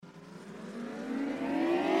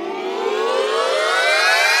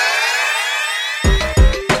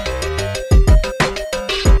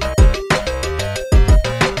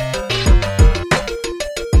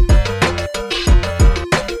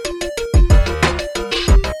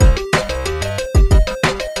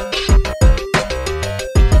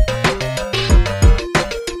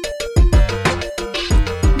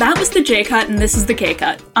K-Cut, and this is the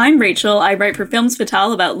K-Cut. I'm Rachel. I write for Films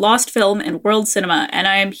Fatale about lost film and world cinema, and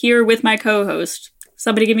I am here with my co-host.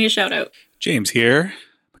 Somebody give me a shout-out. James here,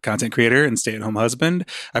 a content creator and stay-at-home husband.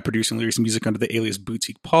 I produce and lyrics music under the alias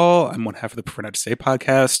Boutique Paul. I'm one half of the Prefer Not to Say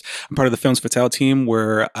podcast. I'm part of the Films Fatale team,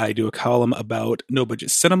 where I do a column about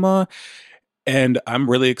no-budget cinema, and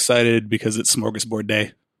I'm really excited because it's Smorgasbord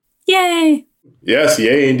Day. Yay! Yes,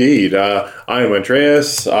 yay indeed. I am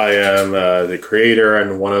Andreas. I am the creator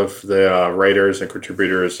and one of the writers and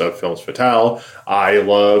contributors of Films Fatale. I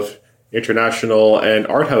love international and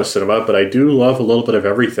art house cinema, but I do love a little bit of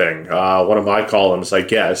everything. One of my columns, I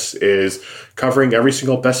guess, is covering every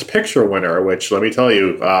single Best Picture winner, which, let me tell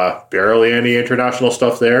you, barely any international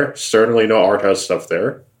stuff there, certainly no art house stuff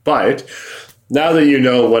there. But now that you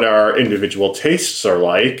know what our individual tastes are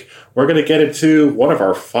like, we're going to get into one of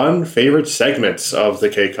our fun favorite segments of the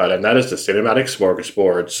K-Cut, and that is the Cinematic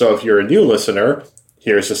Smorgasbord. So if you're a new listener,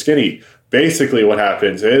 here's the skinny. Basically what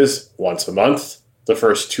happens is, once a month, the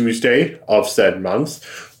first Tuesday of said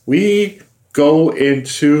month, we go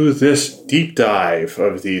into this deep dive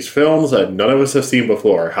of these films that none of us have seen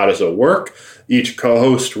before. How does it work? Each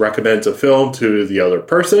co-host recommends a film to the other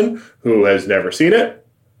person who has never seen it,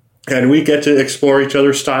 and we get to explore each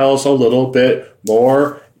other's styles a little bit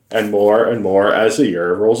more and more and more as the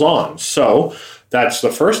year rolls on. So that's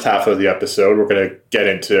the first half of the episode. We're going to get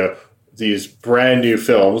into these brand new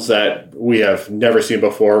films that we have never seen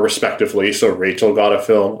before, respectively. So Rachel got a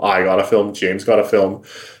film, I got a film, James got a film.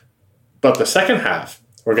 But the second half,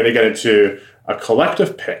 we're going to get into a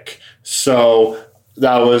collective pick. So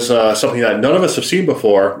that was something that none of us have seen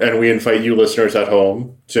before, and we invite you listeners at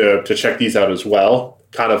home to check these out as well.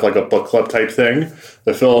 Kind of like a book club type thing.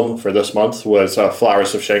 The film for this month was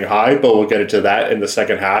Flowers of Shanghai, but we'll get into that in the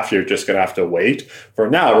second half. You're just going to have to wait. For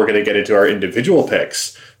now, we're going to get into our individual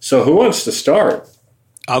picks. So who wants to start?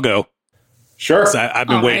 I'll go. Sure. I've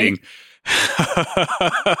been waiting.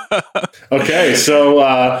 Okay,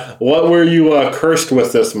 so what were you cursed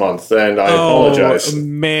with this month? And I apologize.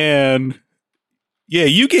 Man. Yeah,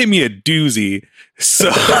 you gave me a doozy. So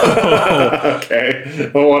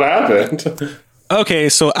okay. Well, what happened? Okay,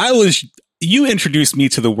 so you introduced me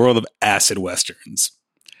to the world of acid westerns,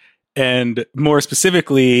 and more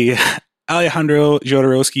specifically, Alejandro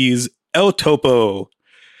Jodorowsky's El Topo.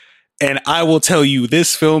 And I will tell you,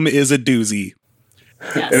 this film is a doozy.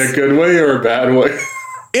 Yes. In a good way or a bad way?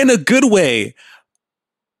 In a good way.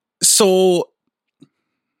 So,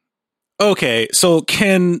 okay, so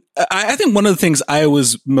I think one of the things I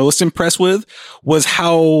was most impressed with was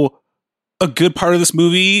how a good part of this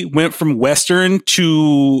movie went from Western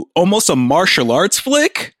to almost a martial arts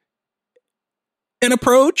flick in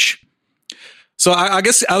approach. So I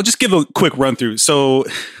guess I'll just give a quick run through. So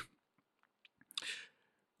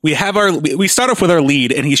we start off with our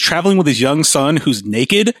lead, and he's traveling with his young son who's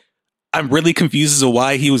naked. I'm really confused as to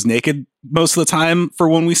why he was naked most of the time for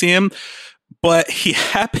when we see him, but he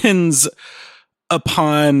happens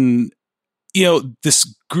upon this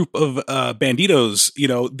group of banditos.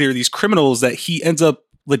 They're these criminals that he ends up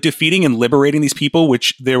defeating and liberating these people,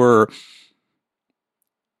 which they were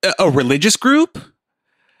a religious group.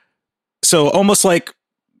 So almost like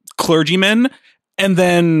clergymen. And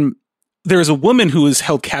then there's a woman who is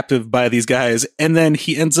held captive by these guys. And then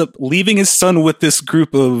he ends up leaving his son with this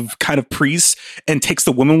group of kind of priests and takes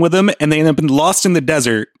the woman with him. And they end up lost in the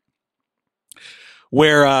desert,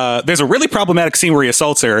 where there's a really problematic scene where he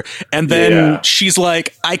assaults her, and then she's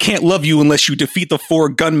like, I can't love you unless you defeat the 4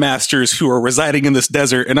 gun masters who are residing in this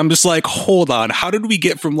desert. And I'm just like, hold on, how did we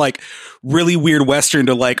get from like really weird Western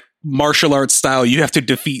to like martial arts style? You have to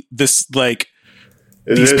defeat this these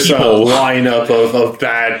people. Lineup of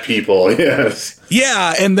bad people. Yes.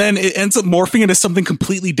 Yeah, and then it ends up morphing into something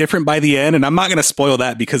completely different by the end, and I'm not going to spoil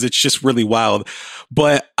that because it's just really wild.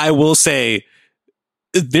 But I will say,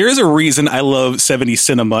 there's a reason I love 70s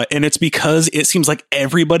cinema, and it's because it seems like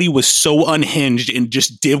everybody was so unhinged and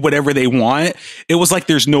just did whatever they want. It was like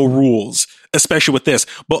there's no rules, especially with this.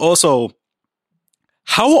 But also,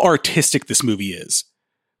 how artistic this movie is.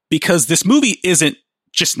 Because this movie isn't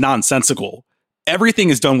just nonsensical. Everything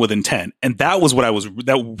is done with intent. And that was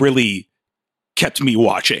that really kept me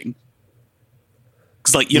watching.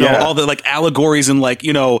 Because, all the like allegories and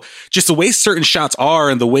just the way certain shots are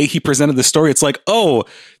and the way he presented the story, it's like, oh,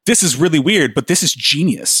 this is really weird, but this is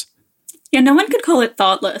genius. Yeah, no one could call it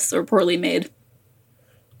thoughtless or poorly made.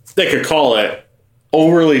 They could call it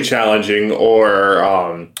overly challenging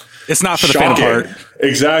or it's not for the shocking. fan part.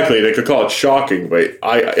 Exactly. They could call it shocking, but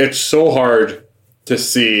it's so hard to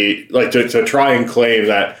see, to try and claim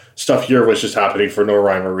that stuff here was just happening for no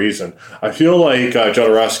rhyme or reason. I feel like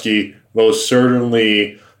Jodorowsky most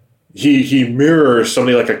certainly he mirrors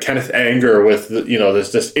somebody like a Kenneth Anger with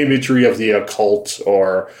this imagery of the occult,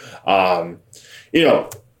 or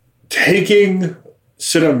taking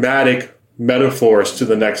cinematic metaphors to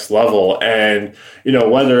the next level. And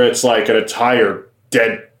whether it's like an entire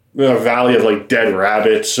dead valley of like dead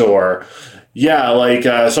rabbits, or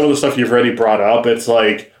some of the stuff you've already brought up, it's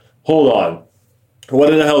like, hold on,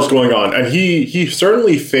 what in the hell is going on? And he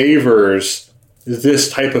certainly favors this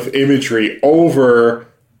type of imagery over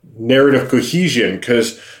narrative cohesion,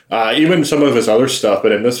 because even some of his other stuff,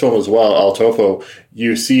 but in this film as well, El Topo,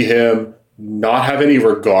 you see him not have any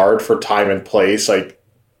regard for time and place. Like,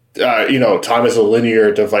 time as a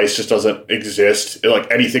linear device just doesn't exist.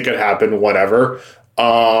 Like, anything can happen whenever.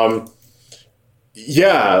 He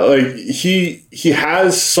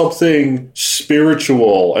has something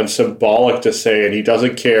spiritual and symbolic to say, and he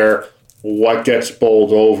doesn't care what gets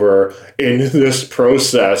bowled over in this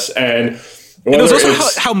process. And it was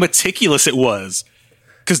also how meticulous it was,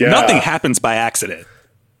 because nothing happens by accident.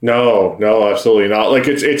 No, absolutely not. Like,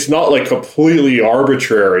 it's not like completely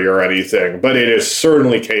arbitrary or anything, but it is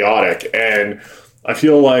certainly chaotic. And I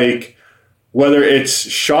feel like whether it's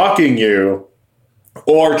shocking you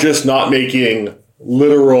or just not making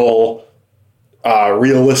literal,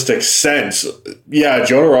 realistic sense,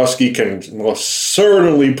 Jodorowsky can most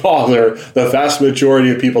certainly bother the vast majority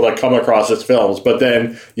of people that come across his films. But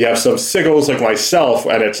then you have some sickos like myself,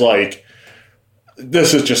 and it's like,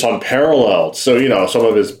 this is just unparalleled. So, some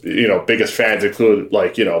of his, biggest fans include,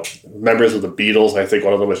 like, members of the Beatles. I think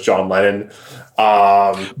one of them was John Lennon.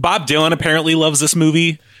 Bob Dylan apparently loves this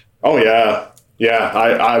movie. Oh, yeah. Yeah,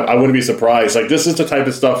 I wouldn't be surprised. Like, this is the type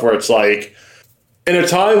of stuff where it's like, in a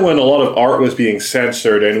time when a lot of art was being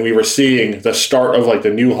censored and we were seeing the start of, like,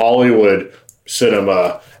 the new Hollywood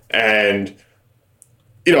cinema, and,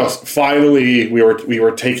 finally we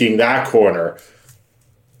were taking that corner.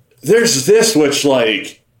 There's this which,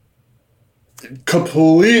 like,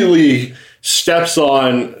 completely steps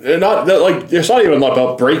on, it's not even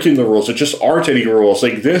about breaking the rules. It just aren't any rules.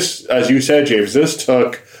 Like, this, as you said, James, this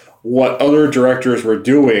took what other directors were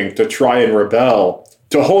doing to try and rebel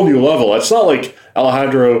to a whole new level. It's not like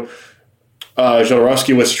Alejandro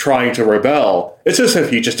Jodorowsky was trying to rebel. It's as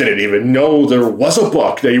if he just didn't even know there was a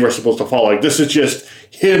book that you were supposed to follow. Like, this is just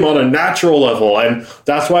him on a natural level, and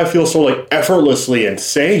that's why I feel so, like, effortlessly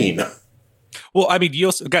insane. Well, I mean, you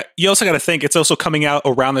also got to think it's also coming out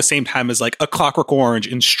around the same time as, like, A Clockwork Orange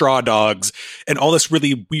and Straw Dogs and all this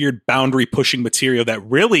really weird boundary pushing material that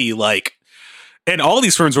really, like, and all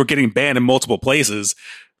these films were getting banned in multiple places.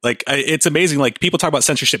 Like, it's amazing. Like, people talk about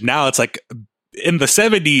censorship now. It's like, in the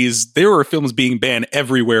 70s, there were films being banned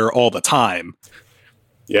everywhere all the time.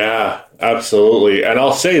 Yeah, absolutely. And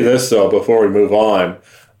I'll say this, though, before we move on.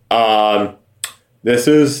 This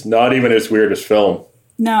is not even his weirdest film.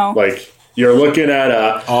 No. Like, you're looking at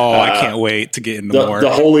I can't wait to get into more.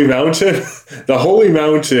 The Holy Mountain. The Holy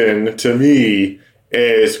Mountain, to me,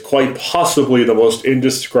 is quite possibly the most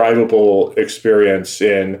indescribable experience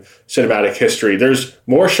in cinematic history. There's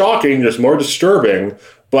more shocking, there's more disturbing,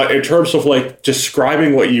 but in terms of, like,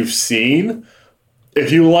 describing what you've seen,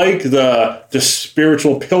 if you like the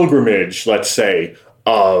spiritual pilgrimage, let's say,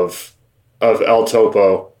 of El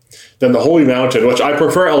Topo, then The Holy Mountain, which I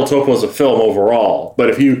prefer El Topo as a film overall, but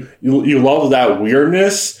if you love that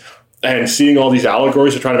weirdness and seeing all these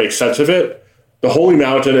allegories and trying to make sense of it, The Holy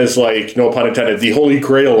Mountain is, like, no pun intended, the holy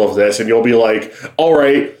grail of this, and you'll be like, all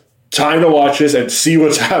right, time to watch this and see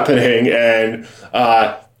what's happening, and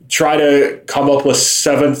try to come up with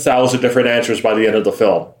 7,000 different answers by the end of the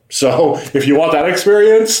film. So if you want that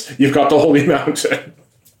experience, you've got The Holy Mountain.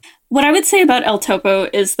 What I would say about El Topo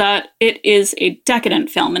is that it is a decadent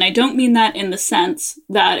film, and I don't mean that in the sense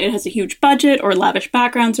that it has a huge budget or lavish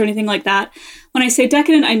backgrounds or anything like that. When I say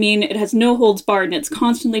decadent, I mean it has no holds barred and it's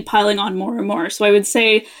constantly piling on more and more. So I would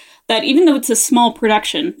say that even though it's a small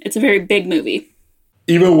production, it's a very big movie.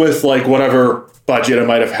 Even with, like, whatever budget it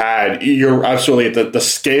might have had, you're absolutely at the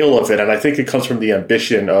scale of it, and I think it comes from the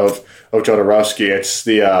ambition of Jodorowsky. It's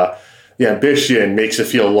the ambition makes it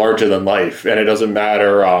feel larger than life, and it doesn't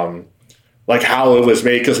matter like how it was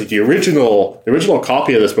made, because, like, the original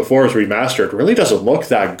copy of this before it was remastered really doesn't look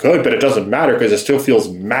that good, but it doesn't matter because it still feels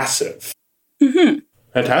massive. Mm-hmm.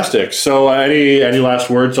 Fantastic. So any last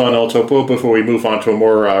words on El Topo before we move on to a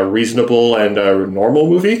more reasonable and normal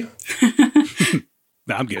movie?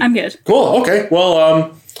 No, I'm good. I'm good. Cool. Okay.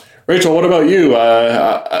 Well, Rachel, what about you?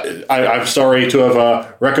 I'm sorry to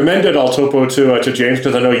have recommended El Topo to James,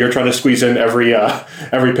 because I know you're trying to squeeze in every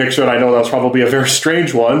picture, and I know that was probably a very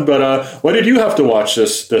strange one. But what did you have to watch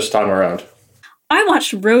this time around? I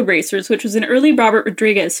watched Road Racers, which was an early Robert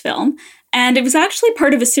Rodriguez film, And it was actually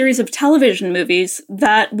part of a series of television movies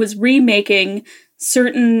that was remaking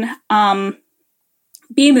certain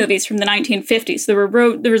B movies from the 1950s.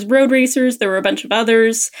 There was Road Racers, there were a bunch of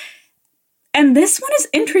others. And this one is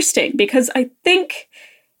interesting because I think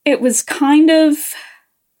it was the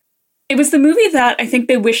movie that I think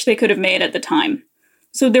they wish they could have made at the time.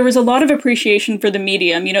 So there was a lot of appreciation for the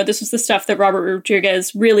medium. You know, this was the stuff that Robert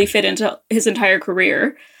Rodriguez really fit into his entire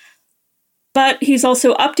career. But he's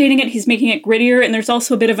also updating it, he's making it grittier, and there's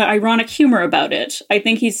also a bit of an ironic humor about it. I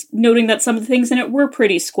think he's noting that some of the things in it were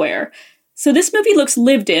pretty square. So this movie looks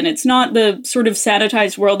lived in. It's not the sort of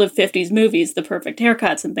sanitized world of 50s movies, the perfect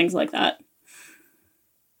haircuts and things like that.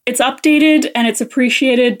 It's updated and it's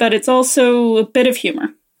appreciated, but it's also a bit of humor.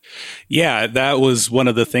 Yeah, that was one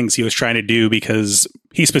of the things he was trying to do because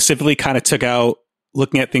he specifically kind of took out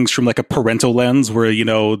looking at things from like a parental lens where, you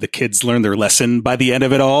know, the kids learn their lesson by the end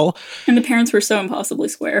of it all. And the parents were so impossibly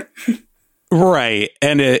square. Right.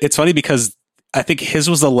 And it's funny because I think his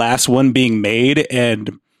was the last one being made,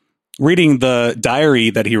 and reading the diary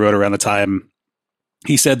that he wrote around the time,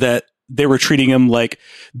 he said that they were treating him like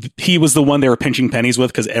he was the one they were pinching pennies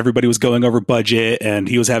with because everybody was going over budget and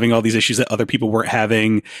he was having all these issues that other people weren't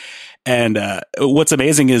having. And what's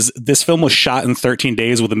amazing is this film was shot in 13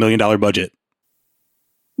 days with $1 million budget.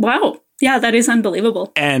 Wow. Yeah, that is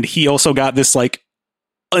unbelievable. And he also got this like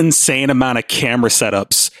insane amount of camera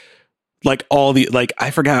setups. Like all the, like, I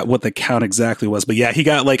forgot what the count exactly was, but yeah, he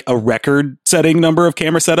got like a record setting number of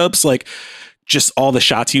camera setups, like just all the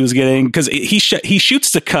shots he was getting. Cause he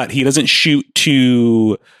shoots to cut. He doesn't shoot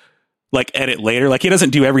to like edit later. Like he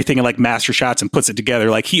doesn't do everything in like master shots and puts it together.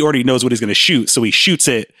 Like he already knows what he's going to shoot. So he shoots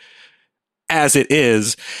it as it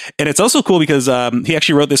is. And it's also cool because he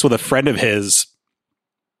actually wrote this with a friend of his,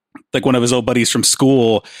 like one of his old buddies from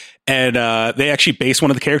school. And they actually based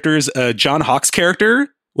one of the characters, John Hawk's character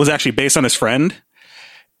was actually based on his friend.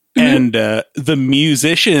 Mm-hmm. And the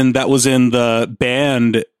musician that was in the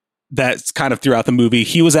band that's kind of throughout the movie,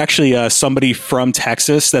 he was actually somebody from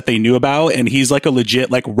Texas that they knew about. And he's like a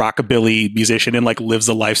legit like rockabilly musician and like lives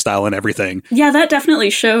the lifestyle and everything. Yeah, that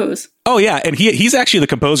definitely shows. Oh, yeah. And he's actually the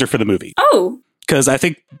composer for the movie. Oh, because I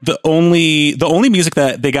think the only music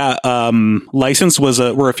that they got licensed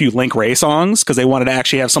were a few Link Ray songs because they wanted to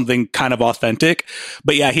actually have something kind of authentic.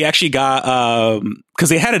 But yeah, he actually got because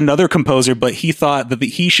they had another composer, but he thought that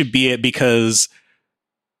he should be it because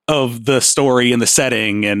of the story and the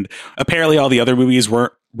setting. And apparently all the other movies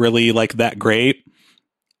weren't really like that great.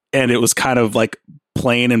 And it was kind of like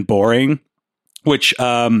plain and boring, which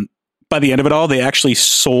by the end of it all, they actually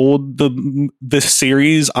sold the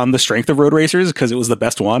series on the strength of Road Racers because it was the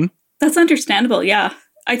best one. That's understandable. Yeah.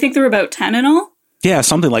 I think there were about 10 in all. Yeah,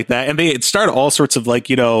 something like that. And it started all sorts of like,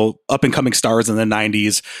 you know, up and coming stars in the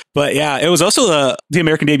 90s. But yeah, it was also the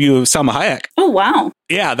American debut of Salma Hayek. Oh, wow.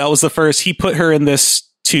 Yeah, that was the first. He put her in this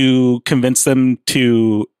to convince them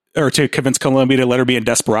to convince Columbia to let her be in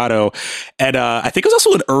Desperado. And I think it was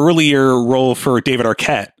also an earlier role for David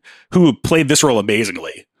Arquette, who played this role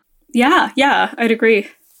amazingly. Yeah, I'd agree.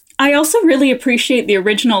 I also really appreciate the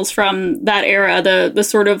originals from that era, the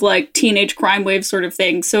sort of like teenage crime wave sort of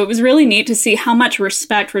thing. So it was really neat to see how much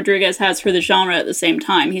respect Rodriguez has for the genre at the same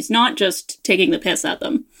time. He's not just taking the piss at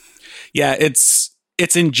them. Yeah, it's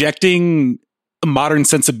injecting a modern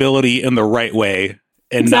sensibility in the right way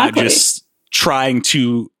and exactly. Not just trying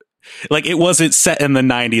to, like, it wasn't set in the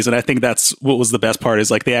 90s. And I think that's what was the best part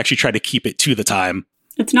is like they actually tried to keep it to the time.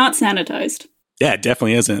 It's not sanitized. Yeah, it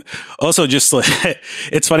definitely isn't. Also, just like,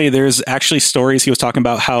 it's funny. There's actually stories he was talking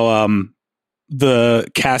about how the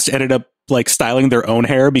cast ended up like styling their own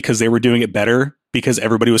hair because they were doing it better because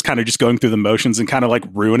everybody was kind of just going through the motions and kind of like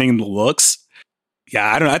ruining the looks.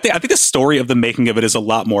 Yeah, I don't know. I think the story of the making of it is a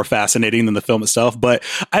lot more fascinating than the film itself. But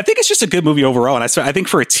I think it's just a good movie overall. And I think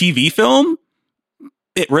for a TV film,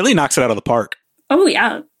 it really knocks it out of the park. Oh,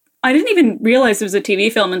 yeah. I didn't even realize it was a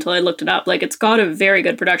TV film until I looked it up. Like, it's got a very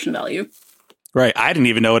good production value. Right. I didn't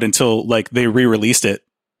even know it until like they re-released it.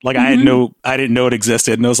 Like I didn't know it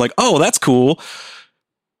existed. And I was like, oh, that's cool.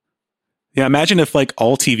 Yeah. Imagine if like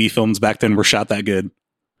all TV films back then were shot that good.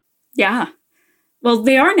 Yeah. Well,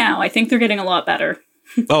 they are now. I think they're getting a lot better.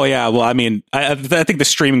 Oh, yeah. Well, I mean, I think the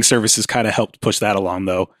streaming services kind of helped push that along,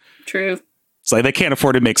 though. True. It's like they can't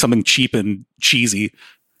afford to make something cheap and cheesy.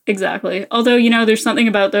 Exactly. Although, you know, there's something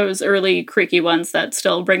about those early creaky ones that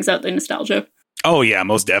still brings out the nostalgia. Oh, yeah,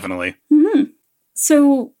 most definitely. Mm-hmm.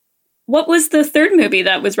 So what was the third movie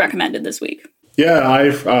that was recommended this week? Yeah,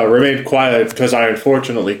 I've remained quiet because I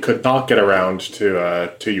unfortunately could not get around to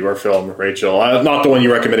your film, Rachel. Not the one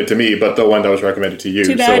you recommended to me, but the one that was recommended to you.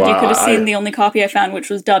 Too bad, you could have seen the only copy I found, which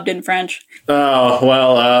was dubbed in French. Oh,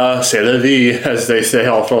 well, c'est la vie, as they say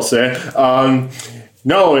en français.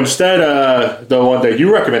 No, instead, the one that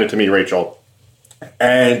you recommended to me, Rachel.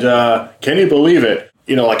 And can you believe it?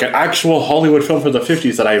 You know, like an actual Hollywood film from the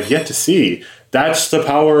 50s that I have yet to see. That's the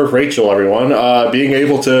power of Rachel, everyone. Being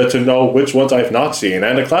able to know which ones I've not seen,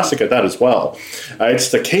 and a classic at that as well. It's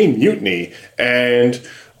the Caine Mutiny, and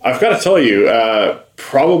I've got to tell you,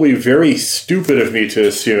 probably very stupid of me to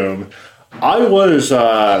assume, I was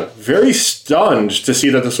very stunned to see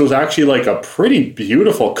that this was actually like a pretty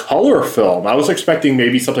beautiful color film. I was expecting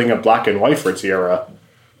maybe something in black and white for its era.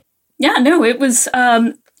 Yeah, no, it was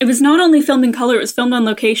not only filmed in color, it was filmed on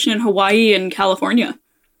location in Hawaii and California,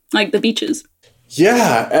 like the beaches.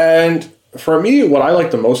 Yeah, and for me, what I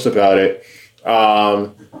like the most about it,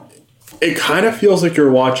 it kind of feels like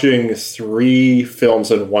you're watching three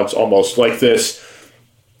films at once, almost like this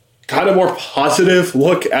kind of more positive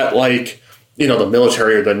look at, like, you know, the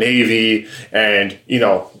military or the Navy, and, you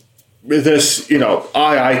know, this, you know,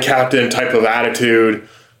 aye, captain type of attitude.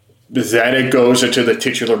 Then it goes into the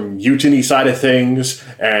titular mutiny side of things,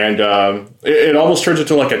 and it almost turns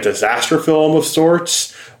into like a disaster film of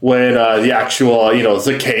sorts when the actual, you know,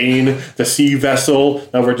 the Caine, the sea vessel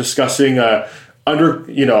that we're discussing,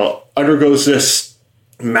 undergoes this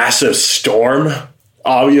massive storm.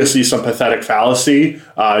 Obviously, some pathetic fallacy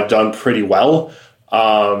done pretty well,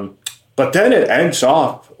 but then it ends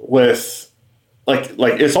up with. Like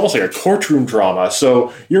it's almost like a courtroom drama.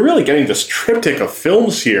 So you're really getting this triptych of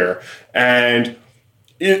films here, and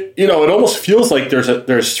it almost feels like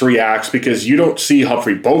there's three acts because you don't see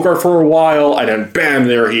Humphrey Bogart for a while, and then bam,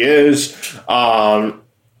 there he is. Yeah,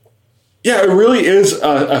 it really is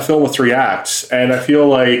a film with three acts, and I feel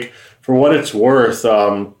like for what it's worth,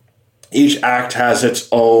 each act has its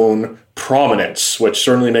own prominence, which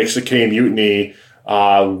certainly makes the Caine Mutiny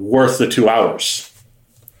worth the 2 hours.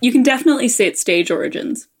 You can definitely say it's stage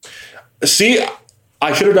origins. See,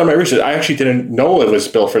 I should have done my research. I actually didn't know it was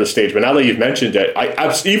built for the stage, but now that you've mentioned it,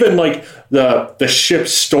 I even like the ship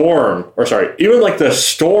storm, or sorry, even like the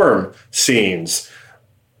storm scenes.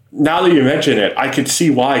 Now that you mention it, I could see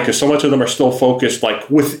why, because so much of them are still focused like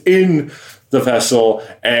within the vessel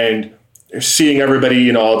and seeing everybody,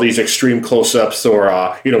 you know, all these extreme close-ups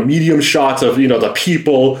or medium shots of, you know, the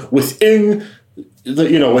people within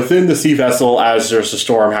the sea vessel as there's a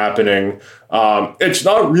storm happening. It's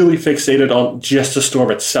not really fixated on just the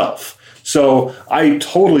storm itself. So I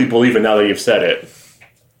totally believe it now that you've said it.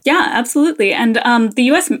 Yeah, absolutely. And the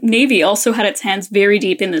U.S. Navy also had its hands very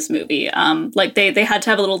deep in this movie. Like they had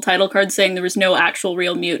to have a little title card saying there was no actual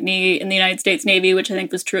real mutiny in the United States Navy, which I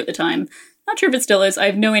think was true at the time. Not sure if it still is. I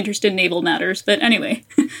have no interest in naval matters, but anyway.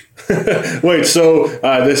 Wait, so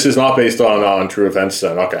this is not based on true events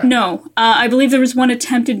then? Okay. No. I believe there was one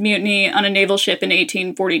attempted mutiny on a naval ship in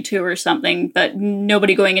 1842 or something, but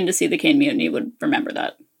nobody going in to see the Caine Mutiny would remember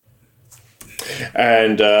that.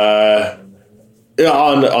 And on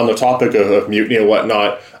the topic of mutiny and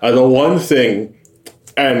whatnot, the one thing,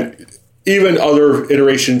 and even other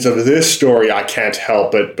iterations of this story I can't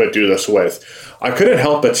help but do this with, I couldn't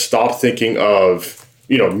help but stop thinking of,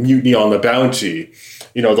 you know, Mutiny on the Bounty,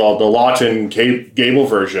 you know, the Lawton Gable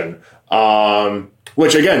version,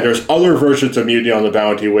 which, again, there's other versions of Mutiny on the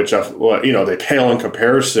Bounty, which, you know, they pale in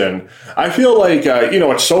comparison. I feel like,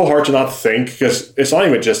 it's so hard to not think, because it's not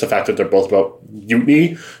even just the fact that they're both about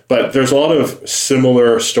mutiny, but there's a lot of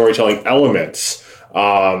similar storytelling elements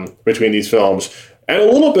between these films, and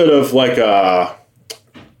a little bit of, like,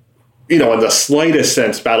 in the slightest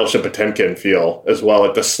sense, Battleship Potemkin feel as well,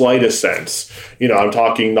 at the slightest sense. You know, I'm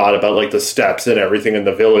talking not about like the steps and everything in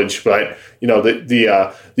the village, but, you know,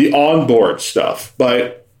 the onboard stuff.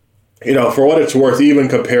 But, you know, for what it's worth, even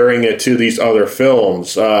comparing it to these other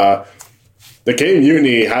films, the Caine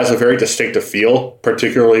Mutiny has a very distinctive feel,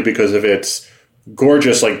 particularly because of its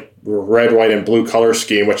gorgeous, like, red, white, and blue color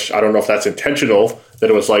scheme, which I don't know if that's intentional that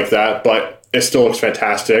it was like that, but it still looks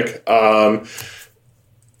fantastic.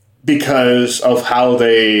 Because of how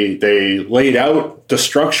they laid out the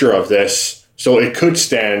structure of this, so it could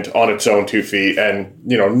stand on its own 2 feet and,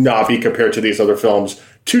 you know, not be compared to these other films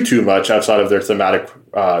too much outside of their thematic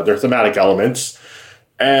elements.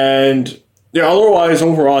 And, you know, otherwise,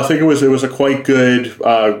 overall, I think it was a quite good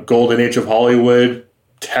golden age of Hollywood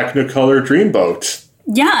Technicolor dreamboat.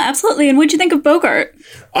 Yeah, absolutely. And what'd you think of Bogart?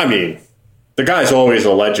 I mean, the guy's always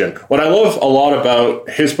a legend. What I love a lot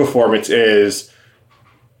about his performance is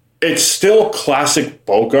it's still classic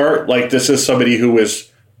Bogart. Like, this is somebody who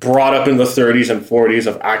was brought up in the 30s and 40s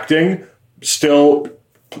of acting, still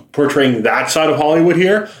portraying that side of Hollywood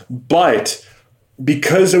here. But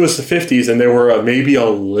because it was the 50s and they were maybe a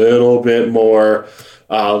little bit more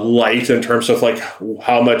light in terms of like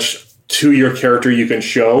how much to your character you can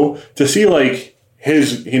show, to see like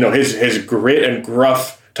his grit and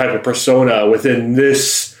gruff type of persona within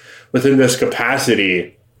this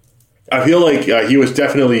capacity, I feel like he was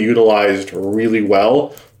definitely utilized really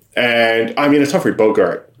well. And I mean, it's Humphrey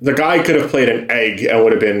Bogart. The guy could have played an egg and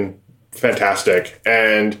would have been fantastic.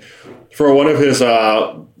 And for one of his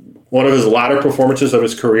latter performances of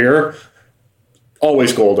his career,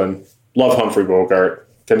 always golden. Love Humphrey Bogart.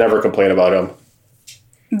 Can never complain about him.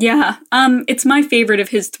 Yeah, it's my favorite of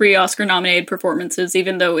his 3 Oscar-nominated performances,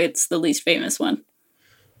 even though it's the least famous one.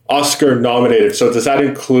 Oscar nominated. So does that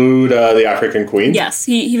include The African Queen? Yes,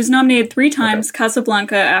 he was nominated 3 times, okay.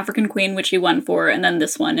 Casablanca, African Queen, which he won for, and then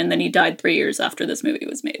this one, and then he died 3 years after this movie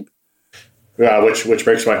was made. Yeah, which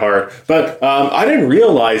breaks my heart. But I didn't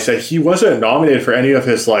realize that he wasn't nominated for any of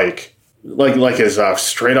his like his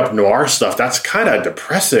straight up noir stuff. That's kind of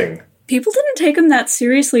depressing. People didn't take him that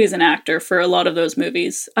seriously as an actor for a lot of those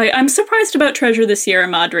movies. I'm surprised about Treasure the Sierra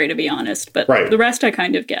Madre, to be honest, but right. The rest I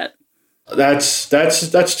kind of get. That's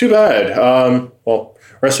too bad. Well,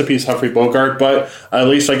 rest in peace, Humphrey Bogart, but at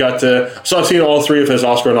least I got to... So I've seen all 3 of his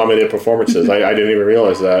Oscar-nominated performances. I didn't even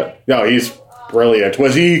realize that. No, he's brilliant.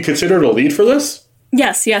 Was he considered a lead for this?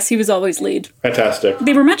 Yes, he was always lead. Fantastic.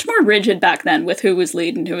 They were much more rigid back then with who was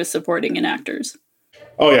lead and who was supporting in actors.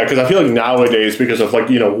 Oh, yeah, because I feel like nowadays, because of, like,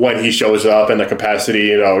 when he shows up and the capacity,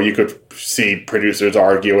 you could see producers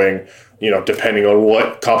arguing, depending on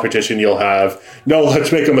what competition you'll have. No,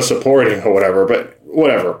 let's make him a supporting or whatever, but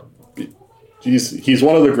whatever. He's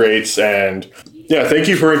one of the greats, and, yeah, thank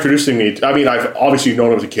you for introducing me. I mean, I've obviously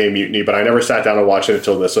known of the K-Mutiny, but I never sat down and watched it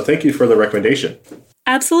until this, so thank you for the recommendation.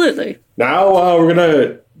 Absolutely. Now we're going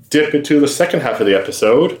to dip into the second half of the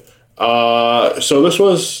episode. So this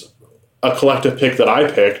was a collective pick that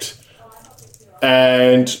I picked.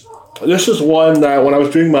 And this is one that when I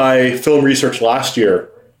was doing my film research last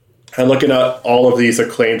year and looking at all of these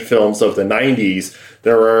acclaimed films of the 90s,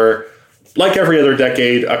 there were, like every other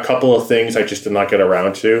decade, a couple of things I just did not get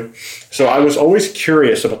around to. So I was always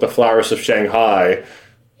curious about The Flowers of Shanghai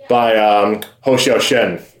by Hou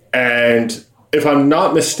Hsiao-hsien. And if I'm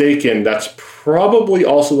not mistaken, that's probably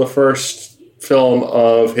also the first film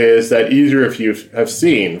of his that either of you have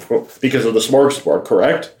seen because of the Smorgasbord,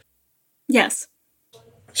 correct? Yes.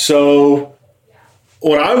 So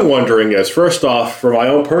what I'm wondering is, first off, for my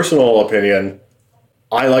own personal opinion,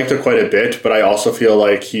 I liked it quite a bit, but I also feel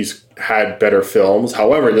like he's had better films.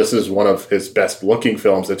 However, this is one of his best looking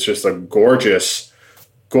films. It's just a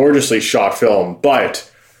gorgeously shot film.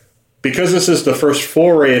 But because this is the first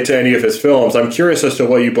foray into any of his films, I'm curious as to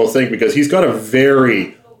what you both think, because he's got a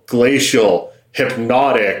very glacial,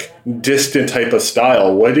 hypnotic, distant type of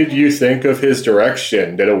style. What did you think of his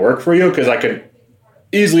direction? Did it work for you? Because I could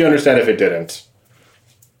easily understand if it didn't.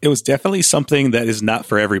 It was definitely something that is not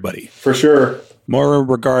for everybody. For sure. More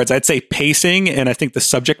regards, I'd say pacing, and I think the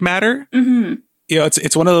subject matter. Mm-hmm.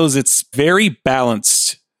 It's one of those, it's very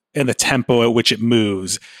balanced in the tempo at which it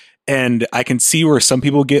moves. And I can see where some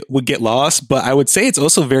people would get lost, but I would say it's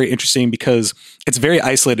also very interesting because it's very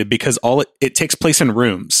isolated, because it takes place in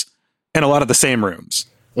rooms, and a lot of the same rooms.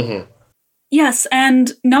 Mm-hmm. Yes,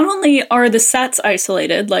 and not only are the sets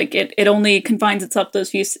isolated, like it only confines itself to those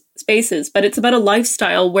few spaces, but it's about a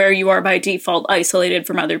lifestyle where you are by default isolated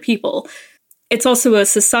from other people. It's also a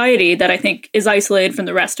society that I think is isolated from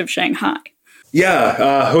the rest of Shanghai.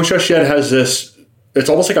 Yeah, Hou Hsiao-hsien has this, it's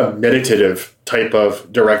almost like a meditative type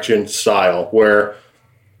of direction style where,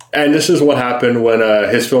 and this is what happened when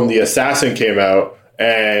his film The Assassin came out,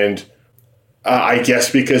 and I guess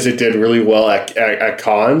because it did really well at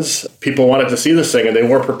cons, people wanted to see this thing, and they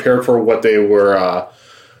weren't prepared for what they were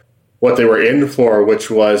in for, which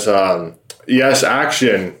was, yes,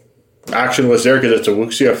 action. Action was there because it's a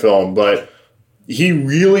wuxia film, but he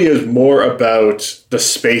really is more about the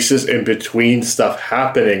spaces in between stuff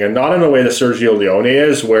happening, and not in a way that Sergio Leone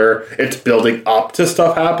is, where it's building up to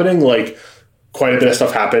stuff happening. Like, quite a bit of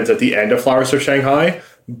stuff happens at the end of Flowers of Shanghai,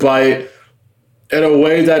 but in a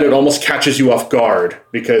way that it almost catches you off guard,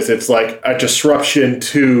 because it's like a disruption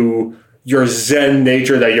to your Zen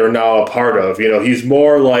nature that you're now a part of. He's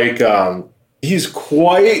more like, he's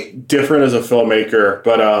quite different as a filmmaker,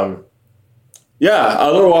 but yeah,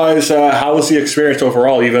 otherwise, how was the experience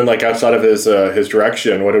overall, even like outside of his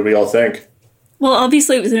direction? What did we all think? Well,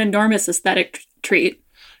 obviously it was an enormous aesthetic treat.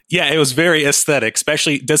 Yeah, it was very aesthetic.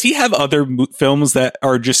 Especially, does he have other films that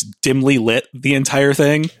are just dimly lit the entire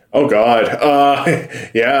thing? Oh God,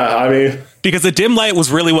 yeah. I mean, because the dim light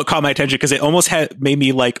was really what caught my attention because it almost made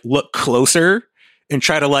me like look closer and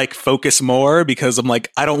try to like focus more because I'm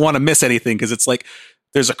like I don't want to miss anything because it's like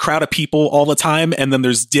there's a crowd of people all the time and then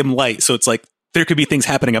there's dim light, so it's like there could be things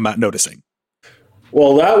happening I'm not noticing.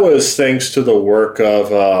 Well, that was thanks to the work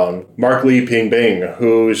of Mark Lee Ping,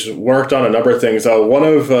 who's worked on a number of things. One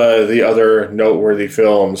of the other noteworthy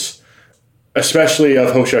films, especially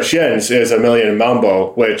of Hou Hsiao-hsien's, is A Million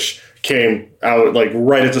Mambo, which came out like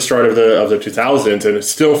right at the start of the 2000s, and it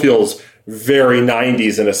still feels very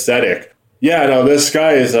 90s in aesthetic. Yeah, no, this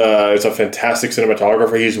guy is a fantastic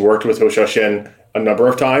cinematographer. He's worked with Hou Hsiao-hsien a number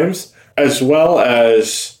of times, as well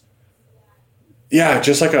as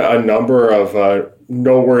just like a number of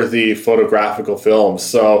noteworthy photographical films.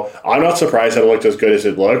 So I'm not surprised that it looked as good as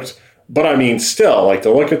it looked. But I mean, still, like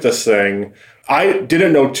to look at this thing, I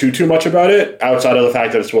didn't know too much about it outside of the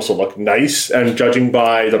fact that it's supposed to look nice. And judging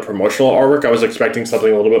by the promotional artwork, I was expecting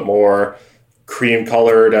something a little bit more cream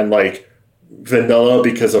colored and like vanilla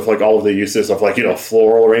because of like all of the uses of like,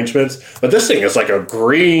 floral arrangements. But this thing is like a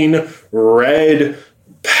green, red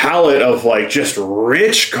palette of like just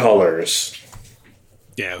rich colors.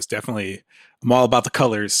 Yeah, it was definitely, I'm all about the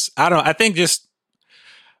colors. I don't know.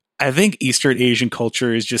 I think Eastern Asian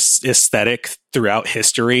culture is just aesthetic throughout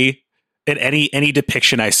history. And any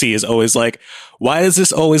depiction I see is always like, why does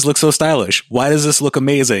this always look so stylish? Why does this look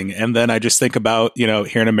amazing? And then I just think about,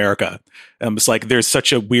 here in America, it's like there's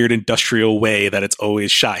such a weird industrial way that it's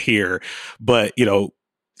always shot here. But,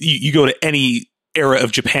 you go to any era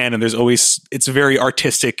of Japan and it's a very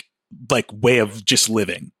artistic like way of just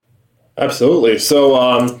living. Absolutely. So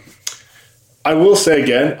I will say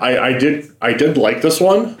again, I did like this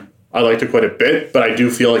one. I liked it quite a bit, but I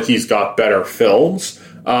do feel like he's got better films.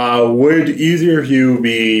 Would either of you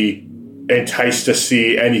be enticed to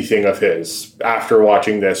see anything of his after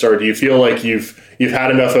watching this, or do you feel like you've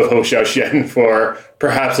had enough of Hou Hsiao-hsien for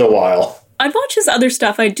perhaps a while? I've watched his other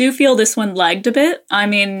stuff. I do feel this one lagged a bit. I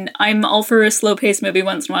mean, I'm all for a slow-paced movie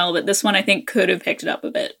once in a while, but this one I think could have picked it up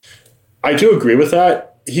a bit. I do agree with that.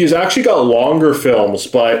 He's actually got longer films,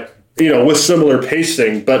 but with similar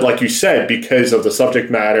pacing. But like you said, because of the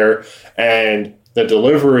subject matter and the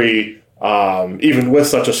delivery, even with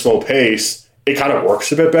such a slow pace, it kind of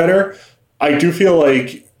works a bit better. I do feel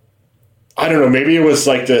like, I don't know, maybe it was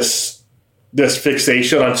like this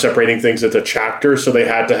fixation on separating things into chapters, so they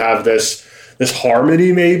had to have this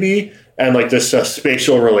harmony maybe, and like this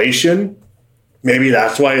spatial relation. Maybe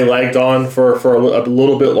that's why it lagged on for a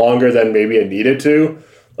little bit longer than maybe it needed to.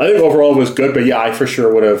 I think overall it was good, but yeah, I for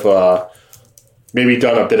sure would have maybe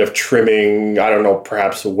done a bit of trimming. I don't know,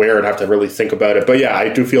 perhaps where I'd have to really think about it. But yeah, I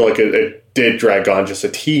do feel like it did drag on just a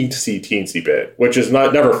teensy bit, which is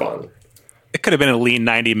never fun. It could have been a lean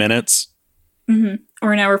 90 minutes. Mm-hmm.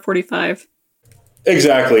 Or an hour 45.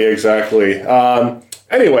 Exactly.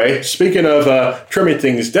 Anyway, speaking of trimming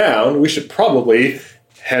things down, we should probably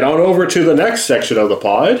head on over to the next section of the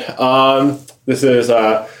pod. This is,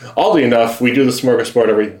 oddly enough, we do the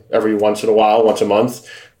Smorgasbord every once in a while, once a month.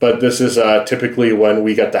 But this is typically when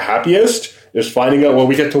we get the happiest, is finding out what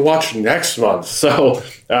we get to watch next month. So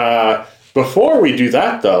before we do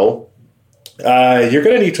that, though, you're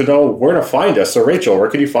going to need to know where to find us. So, Rachel, where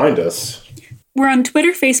can you find us? We're on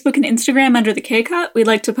Twitter, Facebook, and Instagram under the K-Cut. We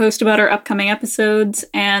like to post about our upcoming episodes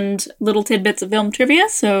and little tidbits of film trivia,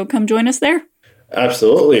 so come join us there.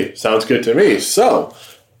 Absolutely. Sounds good to me. So,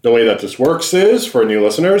 the way that this works is, for new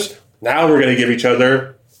listeners, now we're going to give each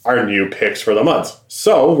other our new picks for the month.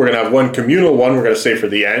 So, we're going to have one communal one we're going to say for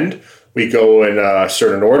the end. We go in a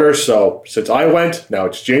certain order. So, since I went, now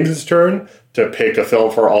it's James's turn to pick a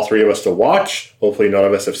film for all three of us to watch. Hopefully none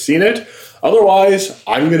of us have seen it. Otherwise,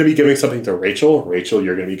 I'm going to be giving something to Rachel. Rachel,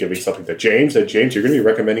 you're going to be giving something to James. And James, you're going to be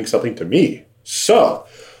recommending something to me. So,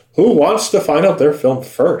 who wants to find out their film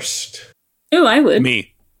first? Oh, I would.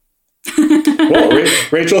 Me. Well,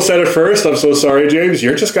 Rachel said it first. I'm so sorry, James.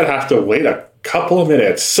 You're just going to have to wait a couple of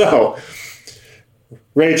minutes. So,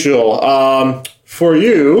 Rachel, for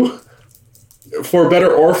you, for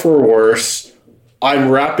better or for worse, I'm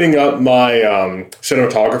wrapping up my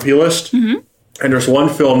cinematography list. Mm-hmm. And there's one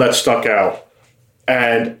film that stuck out.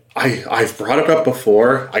 And I've brought it up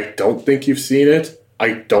before. I don't think you've seen it.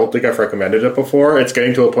 I don't think I've recommended it before. It's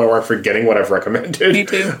getting to a point where I'm forgetting what I've recommended. Me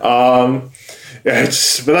too. But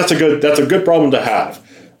that's a good problem to have.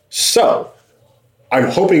 So, I'm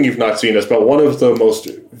hoping you've not seen this, but one of the most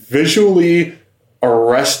visually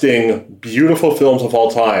arresting, beautiful films of all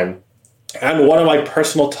time, and one of my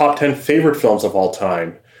personal top 10 favorite films of all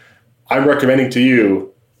time, I'm recommending to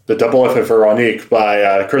you The Double Life of Veronique by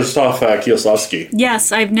Krzysztof Kieslowski.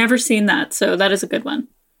 Yes, I've never seen that, so that is a good one.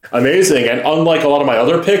 Amazing. And unlike a lot of my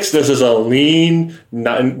other picks, this is a lean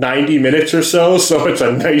 90 minutes or so it's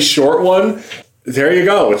a nice short one. There you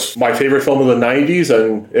go. It's my favorite film of the 90s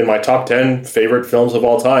and in my top 10 favorite films of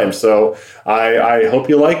all time. So I hope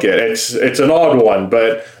you like it. It's an odd one,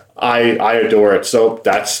 but I adore it. So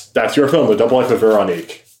that's your film, The Double Life of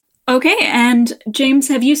Veronique. Okay, and James,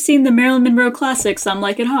 have you seen the Marilyn Monroe classic, Some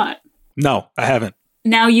Like It Hot? No, I haven't.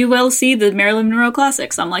 Now you will see the Marilyn Monroe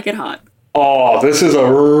classic, Some Like It Hot. Oh, this is a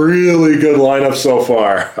really good lineup so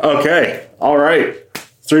far. Okay, all right.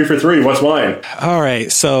 3 for 3. What's mine? All right.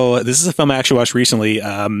 So this is a film I actually watched recently.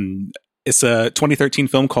 It's a 2013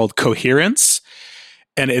 film called Coherence,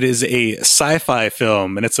 and it is a sci-fi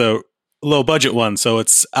film, and it's a low budget one. So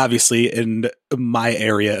it's obviously in my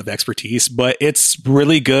area of expertise, but it's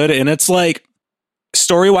really good. And it's like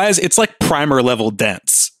story wise, it's like primer level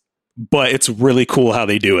dense, but it's really cool how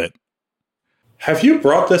they do it. Have you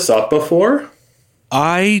brought this up before?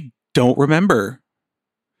 I don't remember.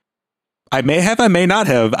 I may have, I may not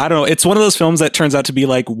have. I don't know. It's one of those films that turns out to be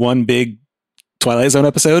like one big Twilight Zone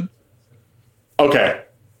episode. Okay.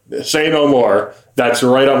 Say no more. That's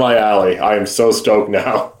right up my alley. I am so stoked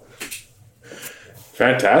now.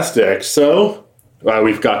 Fantastic. So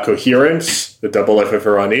we've got Coherence, The Double Life of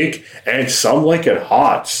Veronique, and Some Like It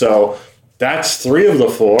Hot. So that's 3 of the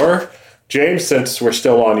 4. James, since we're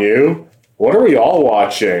still on you, what are we all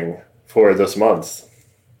watching for this month?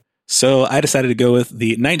 So I decided to go with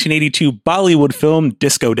the 1982 Bollywood film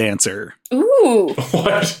Disco Dancer. Ooh.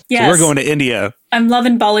 What? Yes. So we're going to India. I'm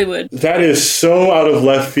loving Bollywood. That is so out of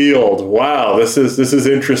left field. Wow, this is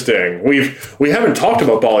interesting. We haven't talked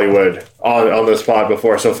about Bollywood on this pod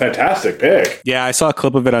before, so fantastic pick. Yeah, I saw a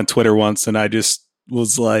clip of it on Twitter once, and I just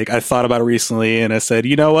was like, I thought about it recently, and I said,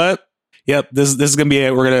 you know what? Yep, this is gonna be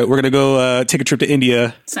it. We're gonna go take a trip to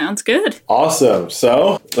India. Sounds good. Awesome.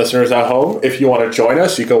 So, listeners at home, if you want to join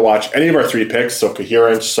us, you can watch any of our 3 picks. So,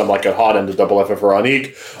 Coherence, Some Like It Hot, and The Double Life of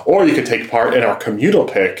Veronique, or you can take part in our communal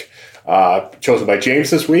pick, chosen by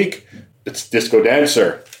James this week. It's Disco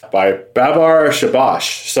Dancer by Babar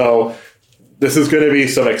Shabash. So, this is going to be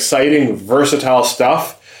some exciting, versatile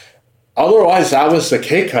stuff. Otherwise, that was the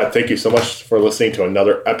K-Cut. Thank you so much for listening to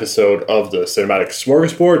another episode of the Cinematic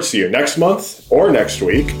Smorgasbord. See you next month or next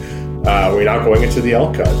week. We're now going into the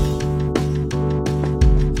L-Cut.